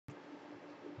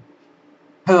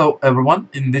Hello everyone,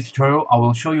 in this tutorial I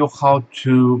will show you how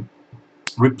to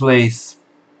replace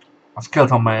a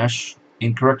skeletal mesh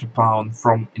in character pound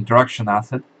from interaction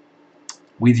asset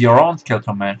with your own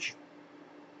skeletal mesh,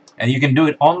 and you can do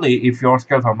it only if your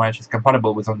skeletal mesh is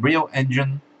compatible with Unreal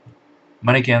Engine,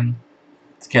 Mannequin,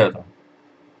 Skeletal.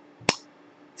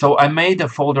 So I made a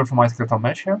folder for my skeletal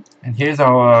mesh here, and here's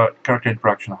our character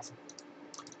interaction asset.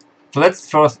 So let's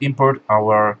first import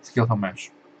our skeletal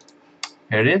mesh.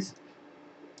 Here it is.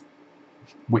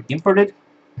 We import it.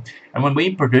 And when we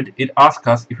import it, it asks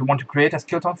us if we want to create a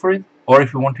skeleton for it or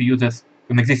if we want to use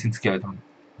an existing skeleton.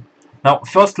 Now,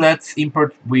 first let's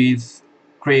import with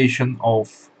creation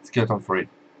of skeleton for it.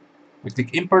 We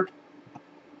click import.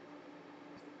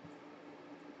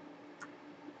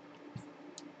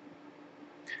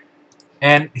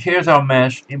 And here's our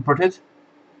mesh imported.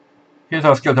 Here's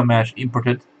our skeleton mesh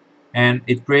imported. And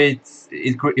it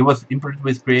was imported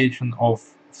with creation of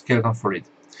skeleton for it.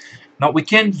 Now, we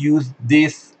can't use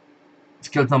this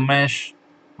skeleton mesh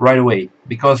right away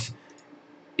because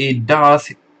it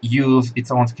does use its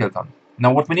own skeleton.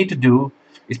 Now what we need to do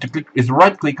is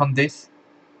right click on this,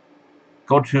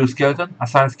 go to skeleton,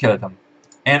 assign skeleton,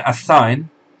 and assign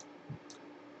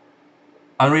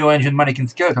Unreal Engine Mannequin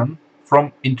skeleton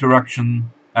from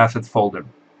interaction assets folder.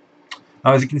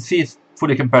 Now as you can see, it's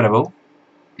fully compatible.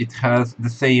 It has the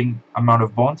same amount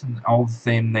of bonds and all the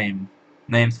same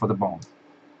names for the bonds.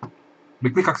 We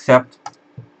click accept,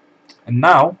 and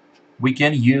now we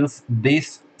can use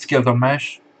this skeleton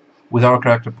mesh with our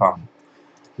character pound.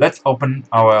 Let's open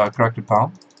our character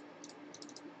pound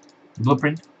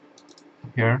blueprint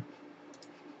here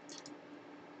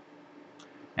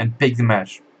and pick the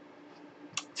mesh.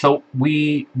 So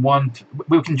we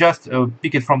can just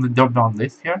pick it from the drop-down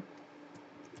list here,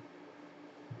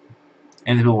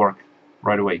 and it will work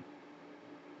right away.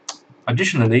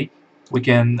 Additionally, we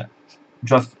can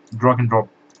just drag and drop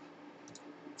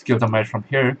skeleton mesh from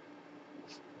here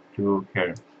to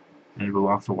here, and it will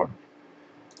also work.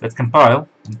 Let's compile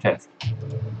and test.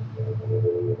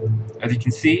 As you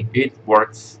can see, it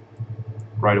works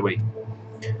right away.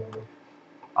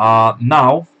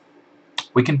 Now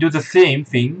we can do the same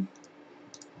thing,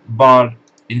 but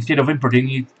instead of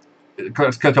importing it,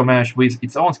 skeleton mesh with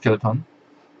its own skeleton,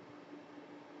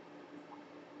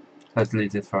 let's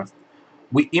delete it first.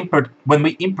 When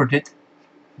we import it,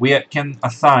 we can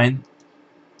assign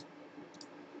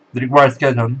the required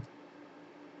skeleton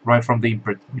right from the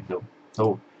import window.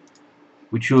 So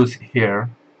we choose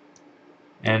here,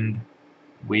 and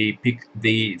we pick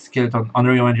the skeleton,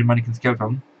 Unreal Engine Mannequin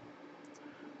skeleton,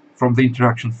 from the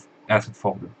interaction asset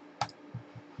folder,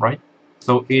 right?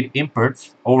 So it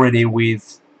imports already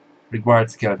with required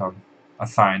skeleton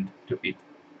assigned to it.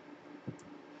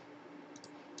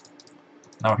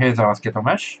 Now here's our skeleton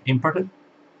mesh imported,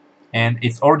 and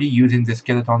it's already using the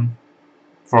skeleton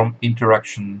from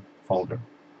interaction folder.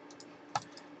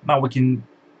 Now we can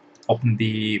open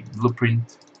the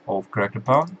blueprint of character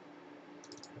pound,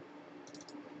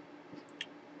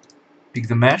 pick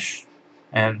the mesh,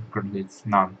 and currently it's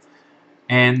none,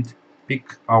 and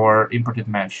pick our imported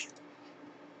mesh.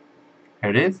 Here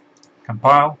it is,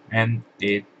 compile, and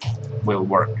it will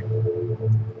work.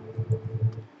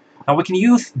 Now we can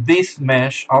use this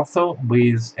mesh also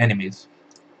with enemies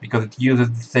because it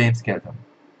uses the same skeleton.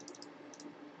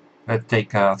 Let's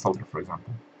take a soldier, for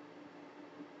example.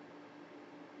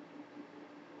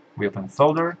 We open the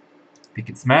soldier, pick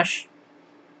its mesh,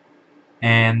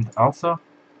 and also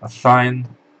assign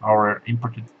our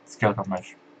imported skeletal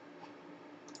mesh.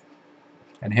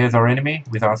 And here's our enemy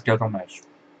with our skeletal mesh.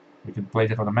 We can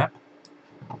place it on the map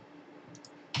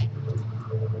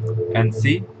and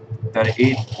see that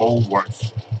it all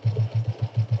works.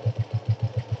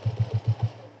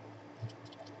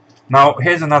 Now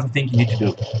here's another thing you need to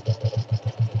do.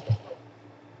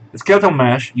 The skeletal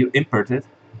mesh you imported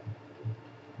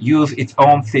use its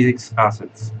own physics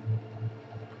assets.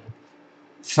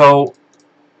 So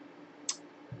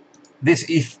these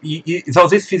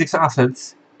physics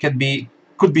assets could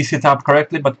be set up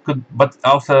correctly, but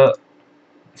also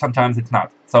sometimes it's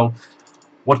not. So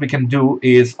what we can do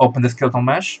is open the skeletal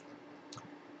mesh,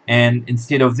 and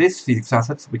instead of these physics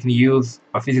assets, we can use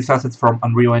a physics assets from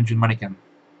Unreal Engine Mannequin.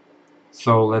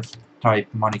 So let's type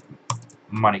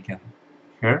mannequin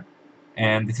here,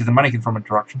 and this is a mannequin from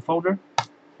interaction folder.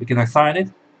 We can assign it,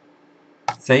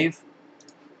 save,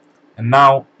 and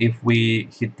now if we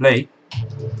hit play,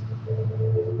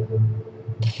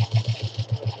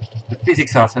 the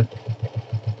physics asset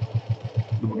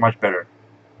will be much better,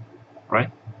 right?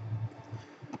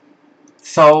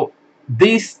 So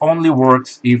this only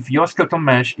works if your skeleton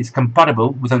mesh is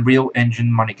compatible with Unreal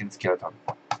Engine Mannequin skeleton.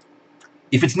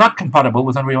 If it's not compatible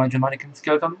with Unreal Engine Mannequin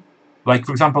Skeleton, like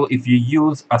for example, if you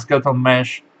use a skeletal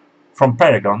mesh from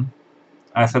Paragon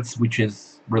assets, which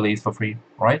is released for free,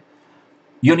 right?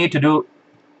 You need to do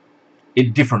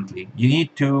it differently. You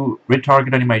need to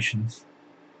retarget animations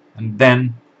and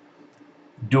then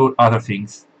do other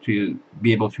things to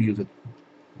be able to use it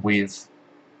with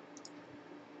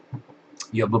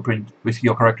your blueprint, with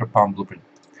your character palm blueprint.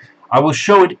 I will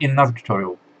show it in another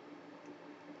tutorial.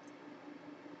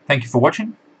 Thank you for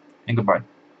watching, and goodbye.